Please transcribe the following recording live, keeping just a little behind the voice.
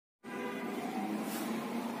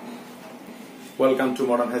Welcome to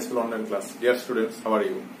Modern High School online class. Dear students, how are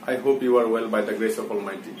you? I hope you are well by the grace of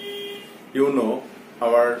Almighty. You know,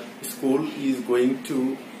 our school is going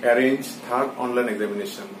to arrange third online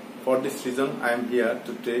examination. For this reason, I am here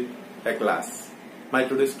to take a class. My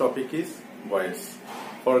today's topic is voice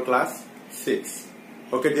for class 6.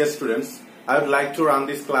 Okay, dear students, I would like to run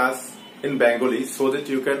this class in Bengali so that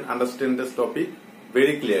you can understand this topic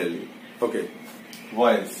very clearly. Okay,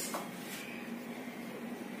 voice.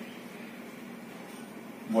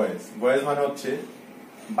 Voice voice মানে হচ্ছে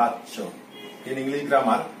বাচ্য। In English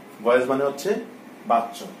grammar voice মানে হচ্ছে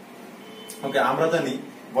বাচ্য। ওকে, আমরা জানি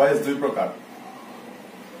voice দুই প্রকার,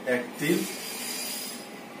 active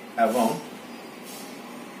এবং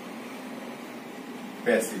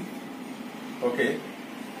passive. ওকে,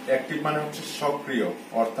 active মানে হচ্ছে সক্রিয়,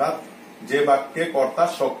 অর্থাৎ যে বাক্যে কর্তা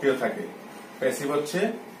সক্রিয় থাকে। প্যাসিভ হচ্ছে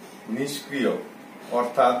নিষ্ক্রিয়,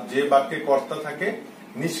 অর্থাৎ যে বাক্যে কর্তা থাকে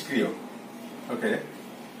নিষ্ক্রিয়। ওকে,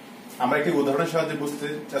 আমরা একটি উদাহরণের সাহায্যে বুঝতে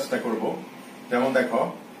চেষ্টা করব। যেমন দেখো,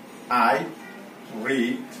 আই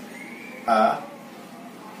রিড আ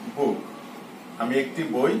বুক, আমি একটি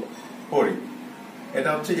বই পড়ি। এটা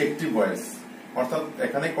হচ্ছে একটি ভয়েস, অর্থাৎ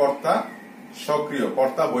এখানে কর্তা সক্রিয়,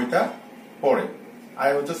 কর্তা বইটা পড়ে। আই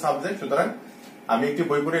হচ্ছে সাবজেক্ট, সুতরাং আমি একটি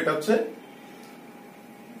বই পড়ি, এটা হচ্ছে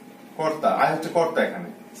কর্তা। আই হচ্ছে কর্তা, এখানে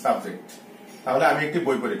সাবজেক্ট। তাহলে আমি একটি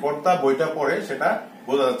বই পড়ি, কর্তা বইটা পড়ে, সেটা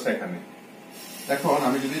বোঝা যাচ্ছে এখানে। এখন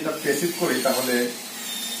আমি যদি এটা প্যাসিভ করি তাহলে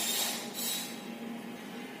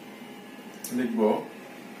লিখব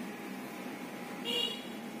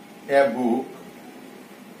এ book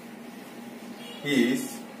is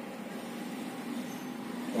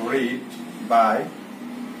read by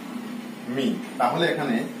me. তাহলে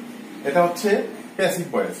এখানে এটা হচ্ছে প্যাসিভ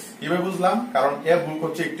ভয়েস। কিভাবে বুঝলাম? কারণ এ বুক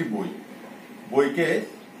হচ্ছে একটি বই, বইকে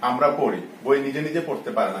আমরা পড়ি, বই নিজে নিজে পড়তে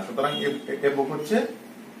পারে না, সুতরাং এ বুক হচ্ছে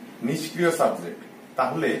নিষ্ক্রিয় সাবজেক্ট।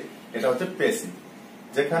 তাহলে এটা হচ্ছে প্যাসিভ।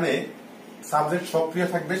 যেখানে সাবজেক্ট সক্রিয়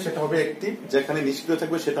থাকবে সেটা হবে অ্যাক্টিভ, যেখানে নিষ্ক্রিয়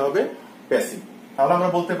থাকবে সেটা হবে প্যাসিভ। তাহলে আমরা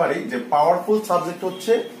বলতে পারি যে পাওয়ারফুল সাবজেক্ট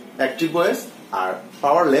হচ্ছে অ্যাক্টিভ ভয়েস, আর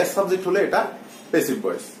পাওয়ারলেস সাবজেক্ট হলে এটা passive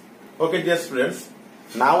voice. Okay dear students,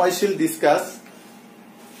 now I শিল discuss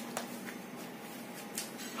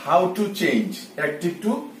how to change active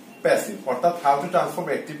to passive, অর্থাৎ how to transform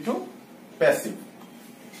active to passive.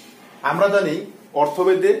 আমরা জানি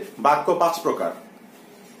অর্থভেদে বাক্য 5 প্রকার: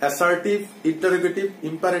 assertive, interrogative,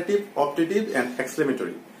 imperative, optative and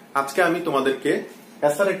exclamatory. আজকে আমি তোমাদেরকে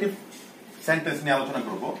অ্যাসার্টিভ সেন্টেন্স নিয়ে আলোচনা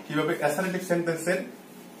করব, কিভাবে অ্যাসার্টিভ সেন্টেন্সের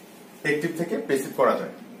অ্যাক্টিভ থেকে প্যাসিভ করা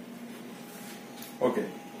যায়। ওকে,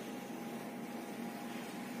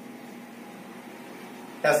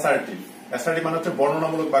 অ্যাসার্টিভ। অ্যাসার্টিভ মানে হচ্ছে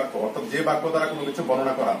বর্ণনামূলক বাক্য, অর্থাৎ যে বাক্য দ্বারা কোনো কিছু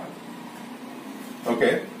বর্ণনা করা হয়। ওকে,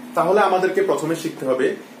 তাহলে আমাদেরকে প্রথমে শিখতে হবে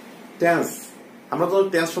টেন্স। আমরা তো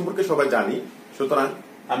টেন্স সম্পর্কে সবাই জানি, সুতরাং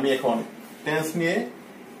আমি এখন টেন্স নিয়ে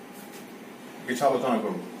কিছু আলোচনা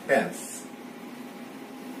করব। টেন্স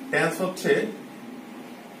টেন্স হচ্ছে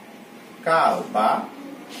কাল বা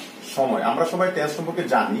সময়। আমরা সবাই টেন্স সম্পর্কে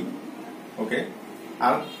জানি। ওকে,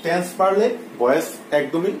 আর টেন্স পারলে ভয়েস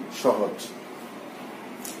একদমই সহজ।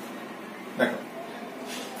 দেখো,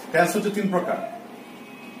 টেন্স হচ্ছে 3 প্রকার: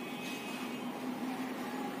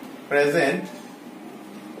 প্রেজেন্ট,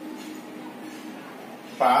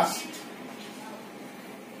 পাস্ট,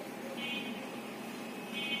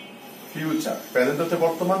 ফিউচার। প্রেজেন্ট হচ্ছে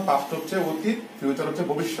বর্তমান, পাস্ট হচ্ছে অতীত, ফিউচার হচ্ছে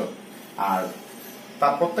ভবিষ্যৎ। আর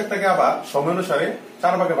তার প্রত্যেকটাকে আবার সময় অনুসারে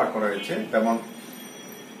 4 ভাগে ভাগ করা হয়েছে। যেমন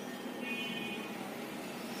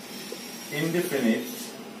indefinite,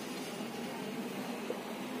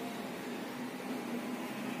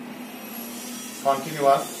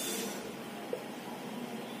 continuous,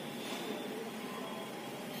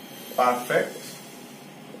 perfect,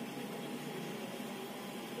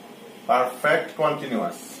 perfect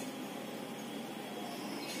continuous.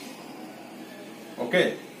 ওকে,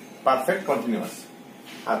 পারফেক্ট কন্টিনিউয়াস।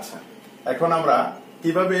 আচ্ছা, এখন আমরা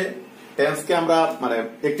কিভাবে টেন্সকে আমরা মানে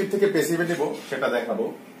অ্যাক্টিভ থেকে প্যাসিভে নিব সেটা দেখাবো।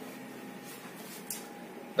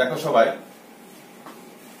 দেখো সবাই,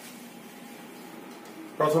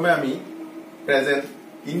 প্রথমে আমি প্রেজেন্ট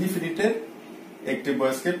ইনডিফিনিটের অ্যাক্টিভ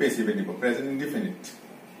ভয়েসকে প্যাসিভে নিব। Present indefinite,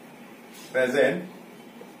 present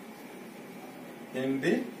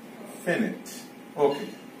indefinite. ওকে,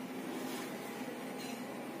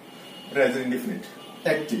 প্রেজেন্ট ইনডিফিনিট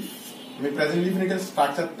অ্যাক্টিভ। আমি প্রেজেন্ট ইনডিফিনিটের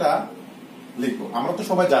স্ট্রাকচারটা লিখবো। আমরা তো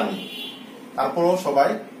সবাই জানি, তারপরও সবাই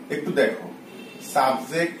একটু দেখো।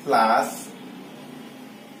 Subject plus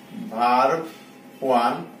verb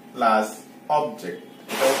 1 plus object,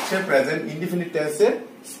 এটা হচ্ছে প্রেজেন্ট ইনডিফিনিট টেন্সের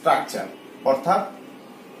স্ট্রাকচার। অর্থাৎ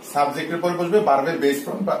সাবজেক্টের পরে বসবে ভার্বের বেস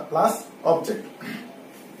ফর্ম প্লাস অবজেক্ট।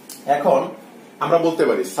 এখন আমরা বলতে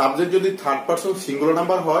পারি সাবজেক্ট যদি থার্ড পারসন সিঙ্গুলার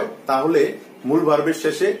নাম্বার হয় তাহলে মূল ভার্বের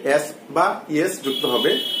শেষে এস বা ইএস যুক্ত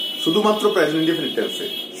হবে শুধুমাত্র প্রেজেন্ট ইনডিফিনিট টেন্সে,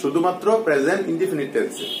 শুধুমাত্র প্রেজেন্ট ইনডিফিনিট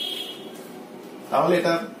টেন্সে। তাহলে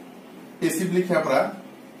এটা পেসিভ লিখে আমরা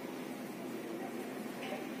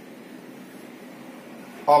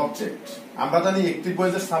অবজেক্ট। আমরা জানি অ্যাক্টিভ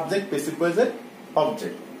ভয়েসের সাবজেক্ট, পেসিভ ভয়েসের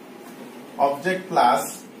object. Object plus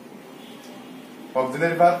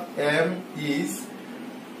auxiliary verb am is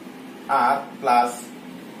R plus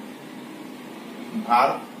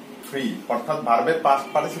verb three, অর্থাৎ ভার্বের past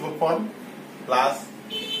participle form plus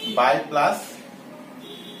by plus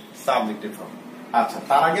subjective form. আচ্ছা,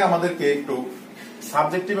 তার আগে আমাদেরকে একটু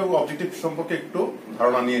সাবজেক্টিভ এবং অবজেক্টিভ সম্পর্কে একটু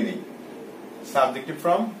ধারণা নিয়ে নিই। সাবজেক্টিভ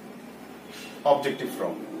ফর্ম, অবজেক্টিভ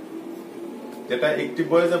ফর্ম, যেটা অ্যাক্টিভ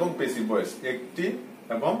ভয়েস এবং প্যাসিভ ভয়েস। অ্যাক্টিভ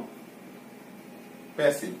এবং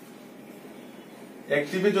প্যাসিভ।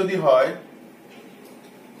 অ্যাক্টিভে যদি হয়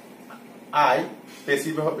আই,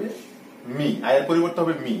 প্যাসিভ হবে মি, আয়ের পরিবর্তে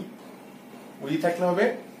হবে মি। উই থাকলে হবে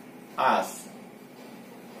আস,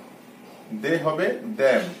 দে হবে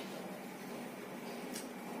them,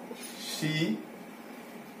 she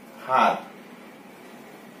her,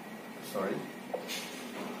 sorry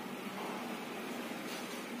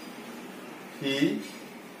he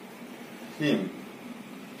হিম,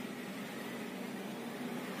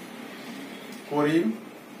 করিম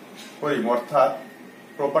করিম। অর্থাৎ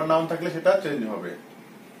প্রপার নাউন থাকলে সেটা চেঞ্জ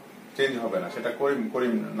হবে না, সেটা করিম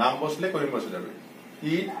করিম না। নাম বসলে করিম বসে যাবে।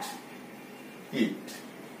 ইট ইট,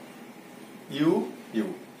 ইউ ইউ।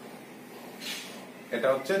 এটা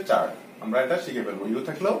হচ্ছে চার্ট, আমরা এটা শিখে ফেলবো। ইউ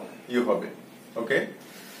থাকলেও ইউ হবে। ওকে,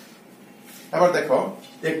 এবার দেখো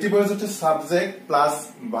অ্যাক্টিভ ভয়েস হচ্ছে সাবজেক্ট প্লাস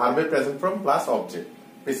ভার্বের present form plus object.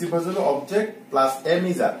 Passive voice হলো object plus M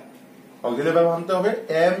is R, auxiliary verb আনতে হবে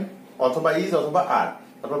এম অথবা ইজ অথবা আর,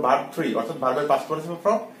 তারপর ভার্ব থ্রি অর্থাৎ ভার্বের past participle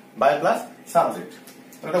form by plus subject.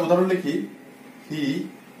 একটা উদাহরণ লিখি, হি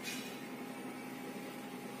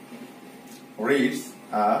রিডস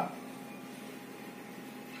আ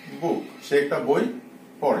বুক, সে একটা বই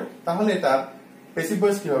পড়ে। তাহলে এটা প্যাসিভ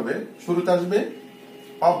ভয়েস কি হবে? শুরুতে আসবে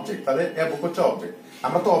অবজেক্ট, তাহলে এ বুক হচ্ছে অবজেক্ট।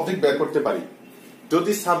 আমরা তো অবজেক্ট বের করতে পারি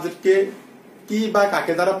যদি সাবজেক্টকে কি বা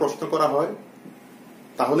কাকে দ্বারা প্রশ্ন করা হয়,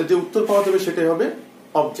 তাহলে যে উত্তর পাওয়া যাবে সেটাই হবে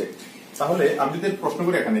অবজেক্ট। তাহলে আমি যদি প্রশ্ন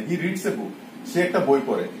করি এখানে, হি রিডস এ বুক, সে একটা বই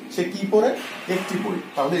পড়ে। সে কি পড়ে? একটি বই।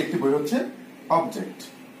 তাহলে একটি বই হচ্ছে অবজেক্ট।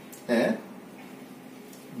 এ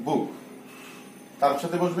বুক, তার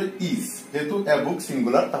সাথে বসবে ইজ, যেহেতু এ বুক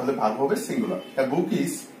সিঙ্গুলার তাহলে ভার্ব হবে সিঙ্গুলার। এ বুক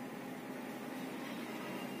ইজ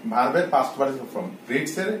ভার্বের পাস্ট পার্টিসিপল ফর্ম।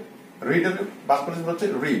 রিডস এর রিড এর পাস্ট পার্টিসিপল হচ্ছে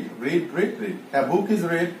read, read read read. A book is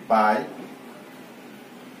read by,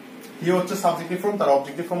 হি হচ্ছে সাবজেক্টিভ ফর্ম, তার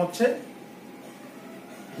অবজেক্টিভ ফর্ম হচ্ছে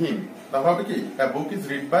হিম। তাহলে হবে কি? এ book is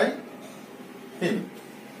read by him.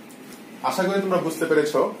 আশা করি তোমরা বুঝতে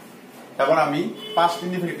পেরেছো। এবার আমি পাস্ট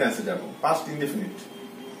ইনডিফিনিট টেন্সে যাব। পাস্ট ইনডিফিনিট,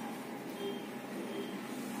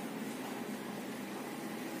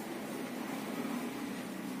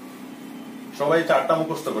 সবাই চারটা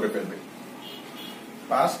মুখস্থ করে ফেলবে।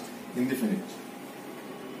 পাস্ট ইনডিফিনিট,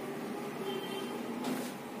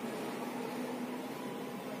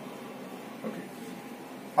 ওকে।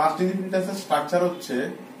 পাস্ট ইনডিফিনিট টেন্সের স্ট্রাকচার হচ্ছে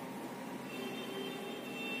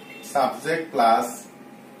সাবজেক্ট প্লাস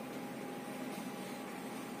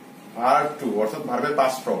ভার্ব টু অর্থাৎ ভার্বের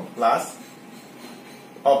past form plus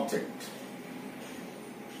object.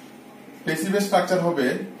 প্যাসিভের structure হবে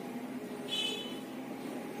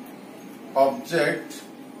object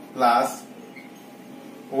plus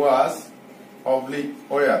was oblique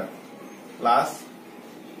were plus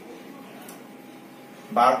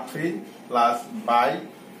verb three plus by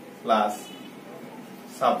plus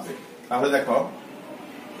subject. তাহলে দেখো,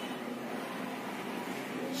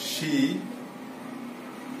 she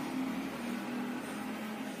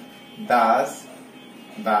does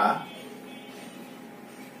the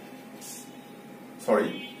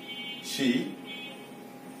she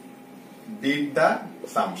did the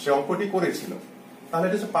sum, সে অঙ্কটি করেছিল। তাহলে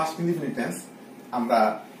এটা হচ্ছে পাস্ট ইনডিফিনিট টেন্স। আমরা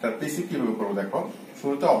তার প্যাসিভ কিভাবে করবো দেখো,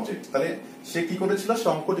 শুরুতে অবজেক্ট, তাহলে সে কি করেছিল? সে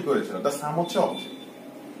অঙ্কটি করেছিল। দ্য সাম হচ্ছে object,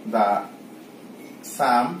 the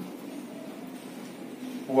some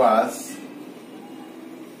was,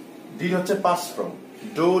 did হচ্ছে past form,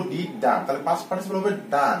 do did done, তাহলে পাস্ট পার্টিসিপল হবে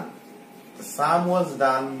ডান। The some was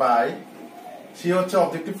done by, সে হচ্ছে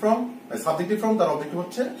অবজেক্টিভ ফর্ম, সাবজেক্টিভ ফর্ম, তার অবজেক্টিভ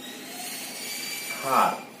হচ্ছে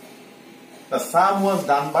হার। The sum was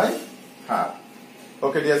done by her.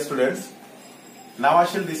 Okay, dear students. Now I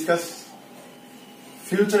shall discuss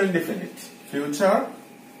future indefinite. Future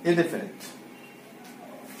indefinite.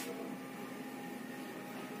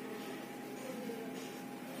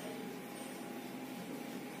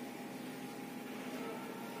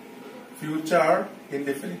 Future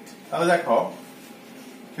indefinite. তাহলে দেখো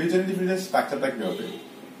future ইনডিফিনিটের স্ট্রাকচারটা কি হবে?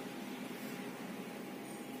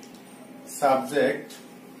 Subject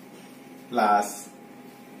plus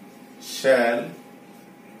shall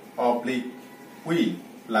oblique will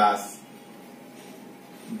plus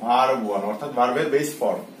verb one অর্থাৎ ভার্বের base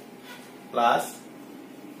form plus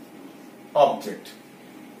object.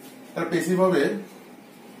 তাহলে passive হবে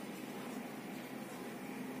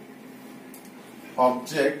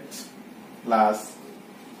object plus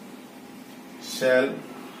shall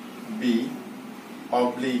be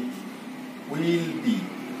oblique will be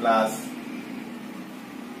plus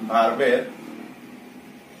ভার্বের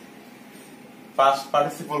past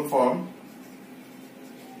participle form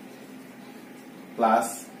plus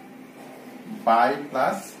by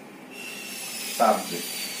plus subject.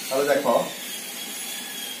 তাহলে দেখো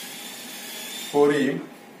করিম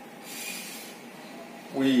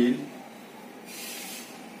উইল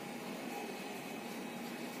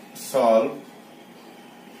সলভ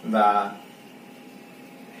দ্য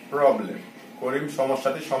প্রবলেম। করিম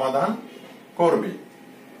সমস্যাটি সমাধান করবে।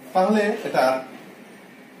 তাহলে এটার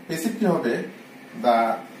পেসিভ কি হবে?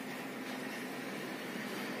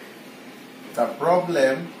 the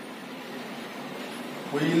problem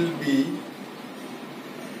will be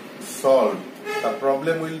solved. The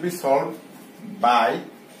problem will be solved by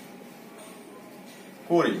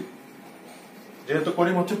করিম। যেহেতু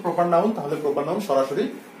করিম হচ্ছে প্রপার নাউন, তাহলে প্রপার নাউন সরাসরি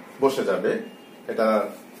বসে যাবে, এটা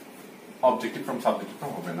অবজেক্টিভ ফ্রম সাবজেক্টিভ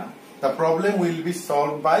ফ্রম হবে না। The problem will be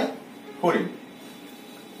solved by করিম।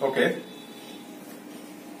 ওকে,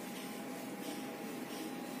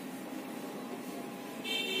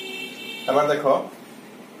 এবার দেখো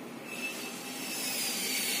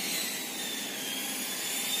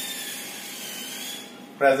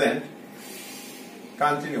present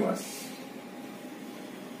continuous.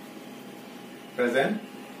 Present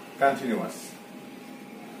continuous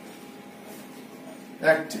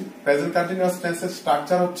active. Present continuous টেন্সের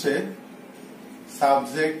স্ট্রাকচার হচ্ছে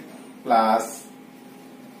subject plus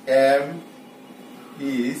M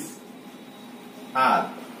is R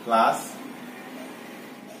plus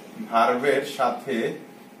ভার্বের সাথে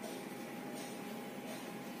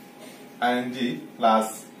আইএনজি প্লাস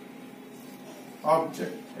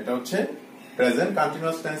অবজেক্ট। এটা হচ্ছে প্রেজেন্ট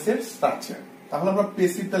কন্টিনিউয়াস টেন্সের স্ট্রাকচার। তাহলে আমরা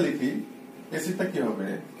পেসিভটা লিখি। পেসিভটা কি হবে?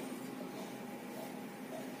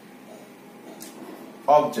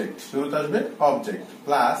 অবজেক্ট, শুরুতে আসবে object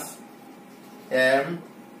plus M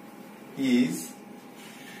is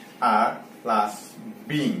R plus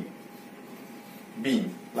being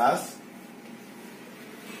plus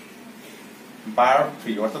verb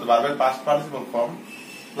 3 অর্থাৎ ভার্বের past participle form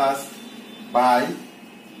plus by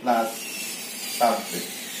plus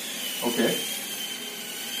subject. Okay,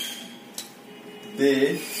 they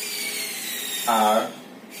are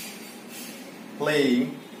playing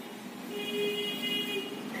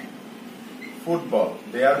football.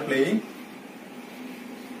 They are playing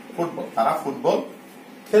football, তারা ফুটবল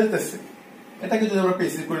খেলতেছে। এটাকে যদি আমরা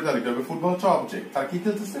পেসিভ করে তাহলে কি হবে? ফুটবল হচ্ছে অবজেক্ট, তারা কি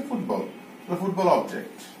খেলতেছে? Football. Football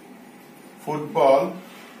object. Football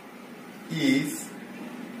is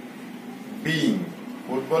being.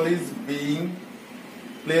 Football is being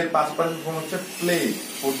played. Past participle form হচ্ছে played.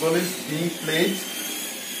 Football is being played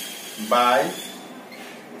by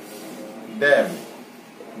them.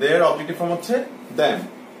 Their objective form হচ্ছে them.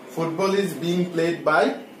 Football is being played by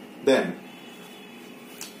them.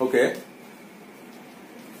 Okay.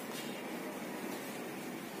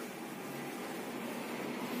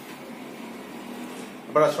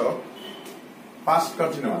 এবার আসো past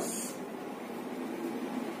continuous।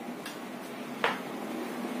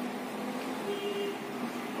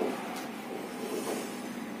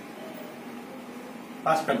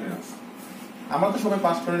 past continuous আমরা তো সবাই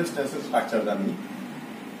past continuous টেন্সের structure জানি,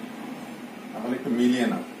 তাহলে একটু মিলিয়ে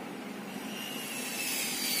নাও।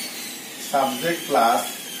 Subject plus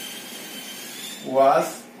was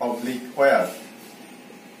oblique were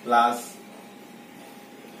plus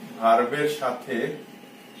ভার্বের সাথে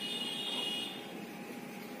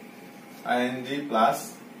আইএনজি প্লাস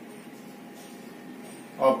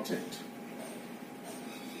অবজেক্ট।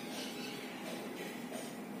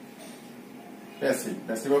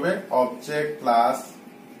 প্যাসিভ হবে object plus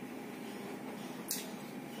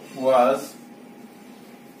was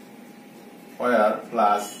were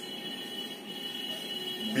plus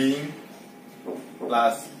being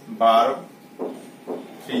plus verb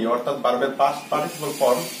 3 অর্থাৎ ভার্বের past participle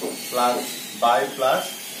form plus by plus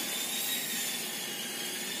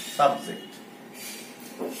subject.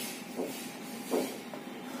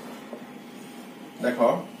 দেখো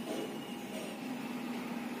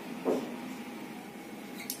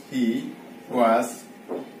he was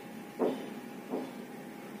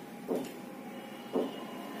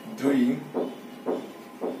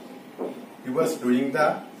doing the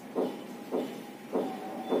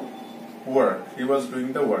work. He was doing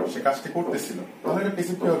the work. সে কাজটি করতেছিল। তাহলে এটা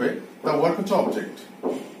প্যাসিভ কি হবে? The work হচ্ছে object.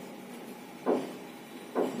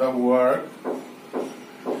 The work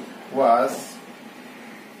was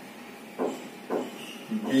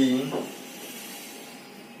being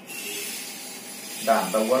done.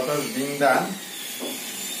 The work was being done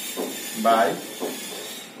by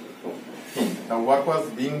him. The work was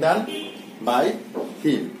being done by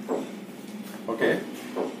him. Okay.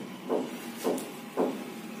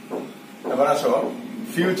 এবার আসো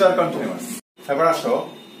future continuous. এবার আসো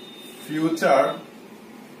ফিউচার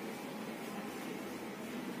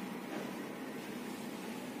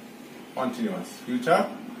কন্টিনিউয়াস। Future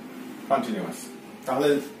continuous. তাহলে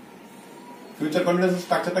ফিউচার কন্টিনিউয়াস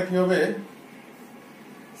স্ট্রাকচারটা কি হবে?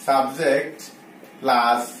 Subject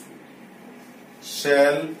plus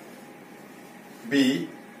shall be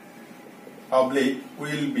oblique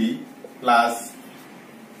will be plus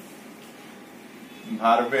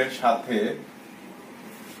ভার্বের সাথে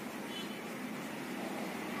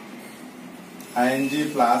ing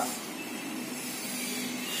plus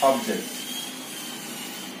object.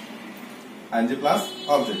 ing plus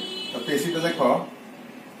object. তো পেসিভটা দেখো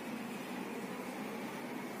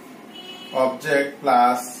object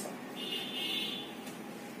plus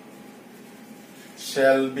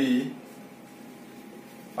shall be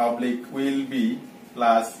oblique will be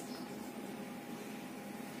plus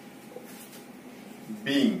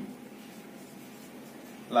being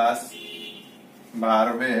plus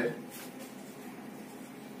ভার্বের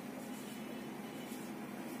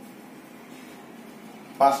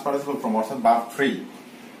past participle form অর্থাৎ verb 3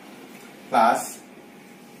 plus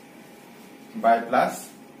by plus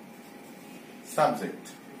subject।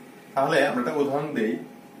 তাহলে আমরা একটা উদাহরণ দেই।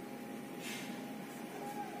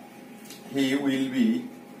 He will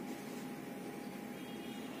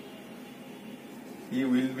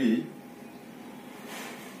be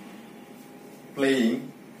playing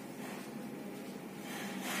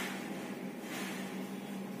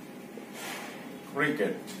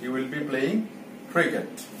cricket. He will be playing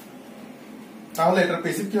cricket. তাহলে এটার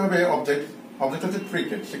প্যাসিভ কি হবে? অবজেক্ট। অবজেক্ট হচ্ছে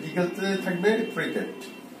ক্রিকেট। সে কি খেলতে থাকবে? Cricket.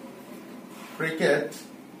 cricket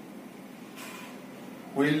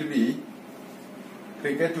will be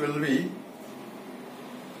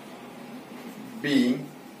being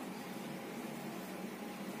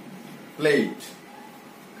played.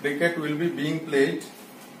 Cricket will be being played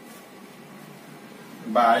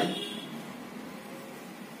by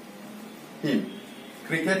him.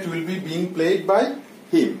 Cricket will be being played by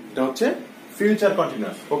him. এটা হচ্ছে ফিউচার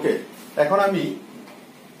কন্টিনিউয়াস। ওকে, এখন আমি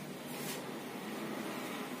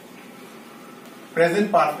প্রেজেন্ট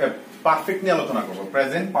পারফেক্ট নিয়ে আলোচনা করব।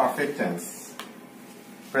 Present perfect tense.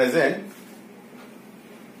 Present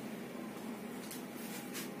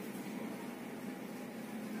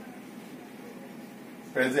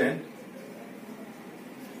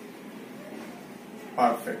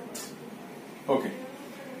perfect. ওকে,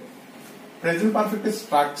 প্রেজেন্ট পারফেক্টের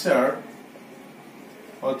স্ট্রাকচার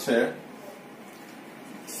হচ্ছে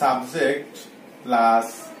subject plus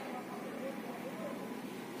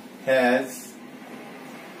has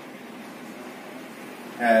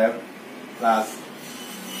have plus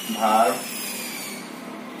verb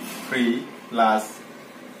 3 plus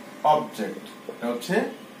object। এটা হচ্ছে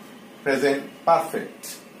প্রেজেন্ট পারফেক্ট।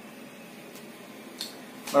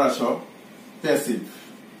 আসো passive.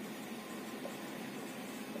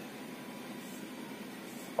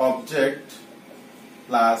 Object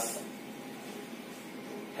plus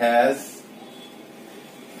has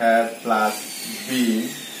have plus been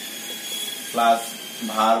plus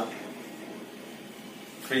verb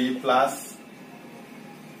 3 plus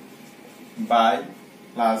by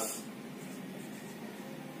plus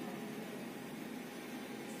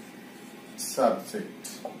subject।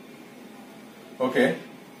 Okay,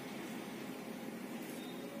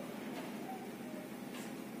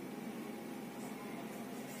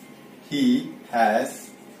 he has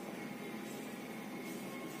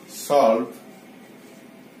solved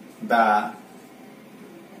the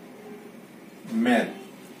math।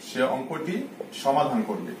 সে অঙ্কটি সমাধান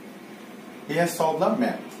করবে। He has solved the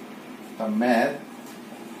math. The math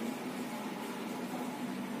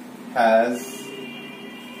has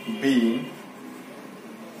been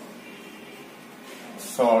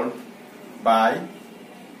solved by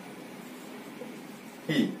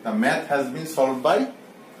he. The math has been solved by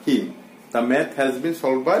him. The math has been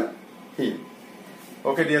solved by him.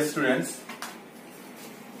 Okay, dear students.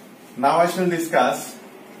 Now I shall discuss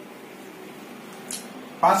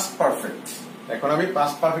past perfect। এখন আমি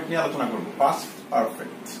past perfect নিয়ে আলোচনা করব। past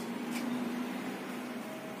perfect।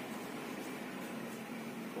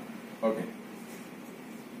 ওকে,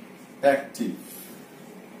 active,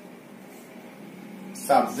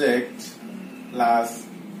 subject plus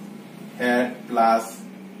head plus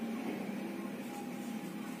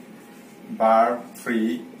verb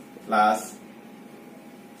 3 plus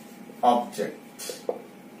object.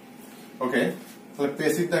 ওকে, তাহলে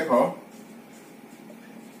passive দেখো,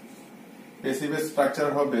 প্যাসিভের structure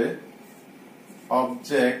হবে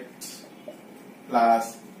object plus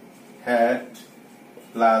had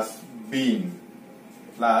plus been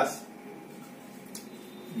plus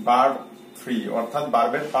verb 3 অর্থাৎ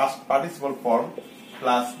ভার্বের past participle form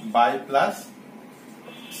plus by plus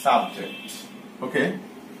subject. Okay,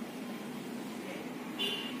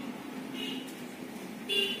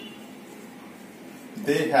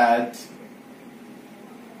 they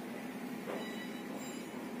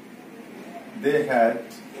had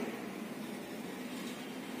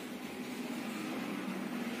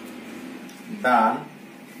done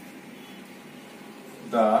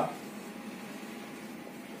the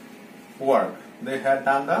work. They had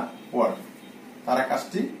done the work. তারা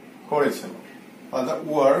কাজটি করেছিল। The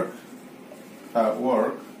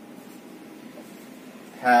work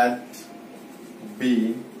had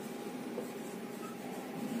been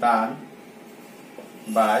done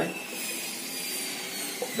by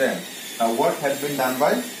them. The work had been done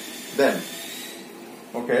by them.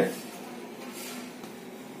 Okay.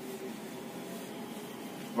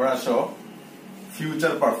 We're show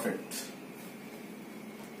future perfect.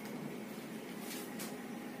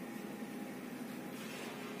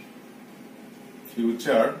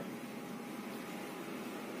 Future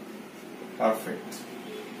perfect.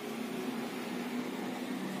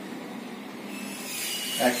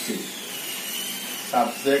 Active.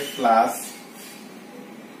 Subject plus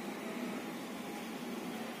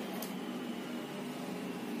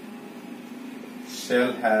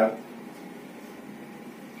shall have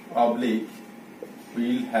oblique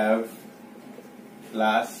will have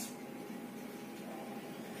plus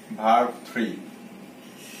verb 3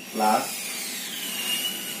 plus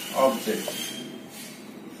object.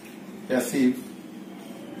 Passive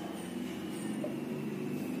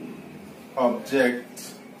object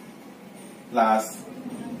plus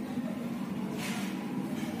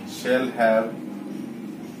shall have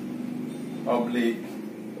oblique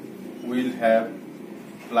will have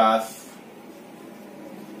plus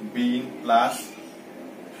been plus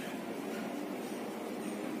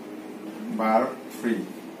verb 3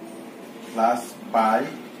 plus by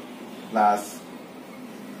plus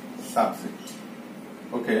subject.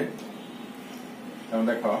 Okay, এখন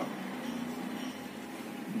দেখো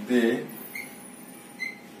they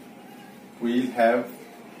will have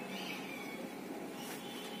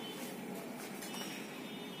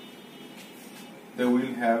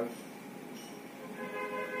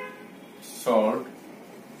solved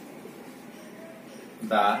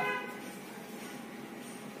the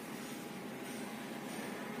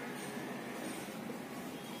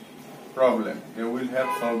problem. They will have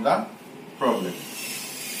solved the problem.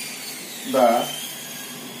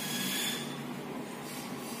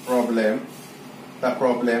 The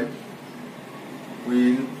problem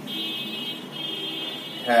will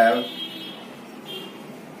have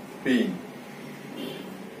been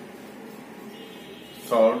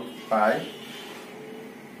solved by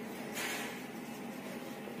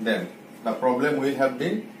them. The problem will have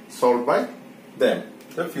been solved by them.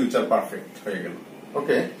 The future perfect.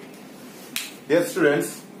 Okay. Dear students,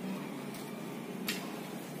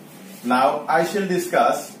 now I shall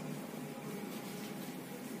discuss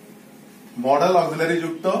modal auxiliary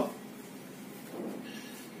যুক্ত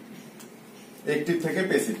active থেকে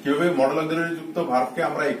passive. কিভাবে modal auxiliary যুক্ত ভার্বকে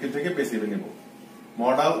আমরা active থেকে প্যাসিভে নেব।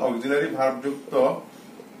 Modal auxiliary verb যুক্ত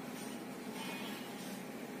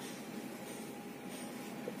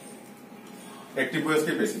active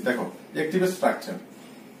ভয়েসকে passive. দেখো একটিভের structure,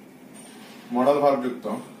 modal verb যুক্ত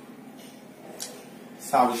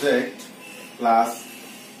সাবজেক্ট প্লাস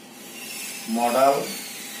মডাল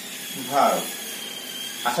ভার্ব।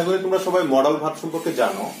 আশা করি তোমরা সবাই মডাল ভার্ব সম্পর্কে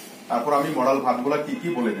জানো। তারপর আমি মডাল ভার্বগুলো কি কি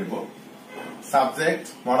বলে দেব। সাবজেক্ট,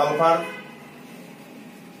 মডাল ভার্ব,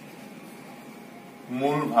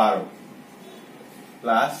 মূল ভার্ব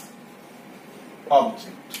প্লাস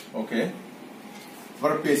অবজেক্ট। ওকে,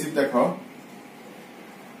 এবার প্যাসিভ দেখো,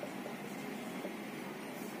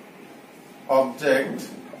 object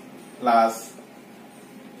plus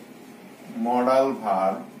modal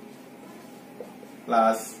verb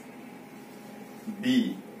plus B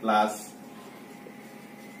plus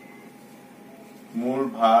মূল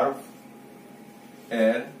ভার্ব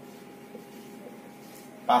এর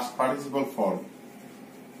past participle form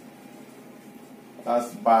plus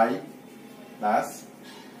by plus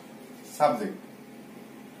subject.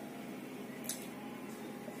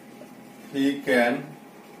 he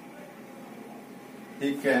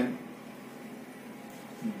can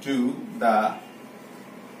do the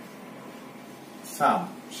sum,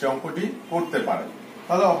 সে অঙ্কটি করতে পারে।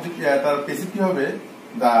 তাহলে অবজেক্ট তার প্যাসিভ কি হবে,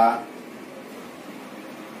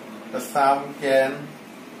 the sum can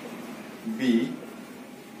be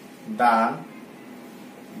done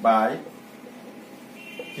by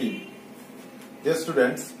him। যে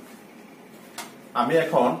স্টুডেন্টস, আমি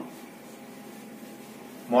এখন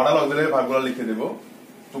মডেল অক্সিলারি ভার্বগুলো লিখে দেব,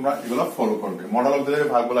 তোমরা এগুলো ফলো করবে। মডেল অক্সিলারি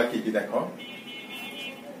ভার্বগুলো কি কি দেখো,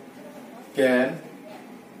 can,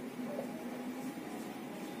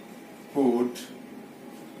 could,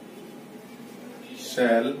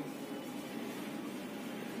 shall,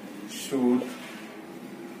 should,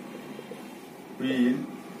 will,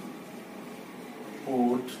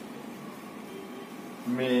 would,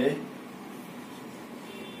 may,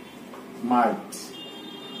 might,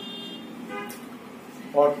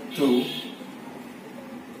 ought to,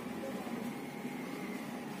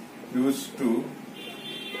 used to,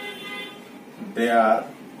 dare,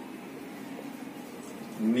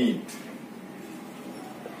 need,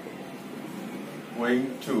 going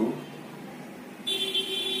to,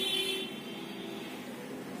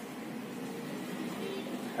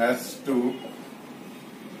 has to,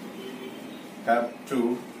 have to,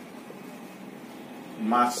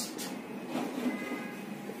 must,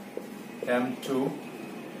 am to,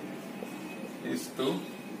 is to,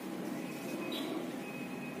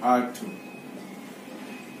 are to।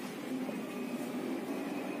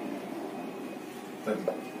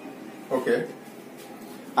 ওকে,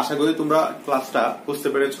 আশা করি তোমরা ক্লাসটা বুঝতে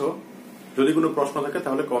পেরেছো। যদি কোনো প্রশ্ন থাকে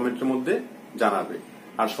তাহলে কমেন্টের মধ্যে জানাবে,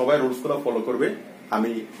 আর সবাই রুলসগুলো ফলো করবে।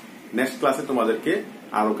 আমি নেক্সট ক্লাসে তোমাদেরকে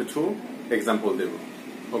আরো কিছু এক্সাম্পল দেব।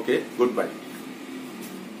 ওকে, গুড বাই।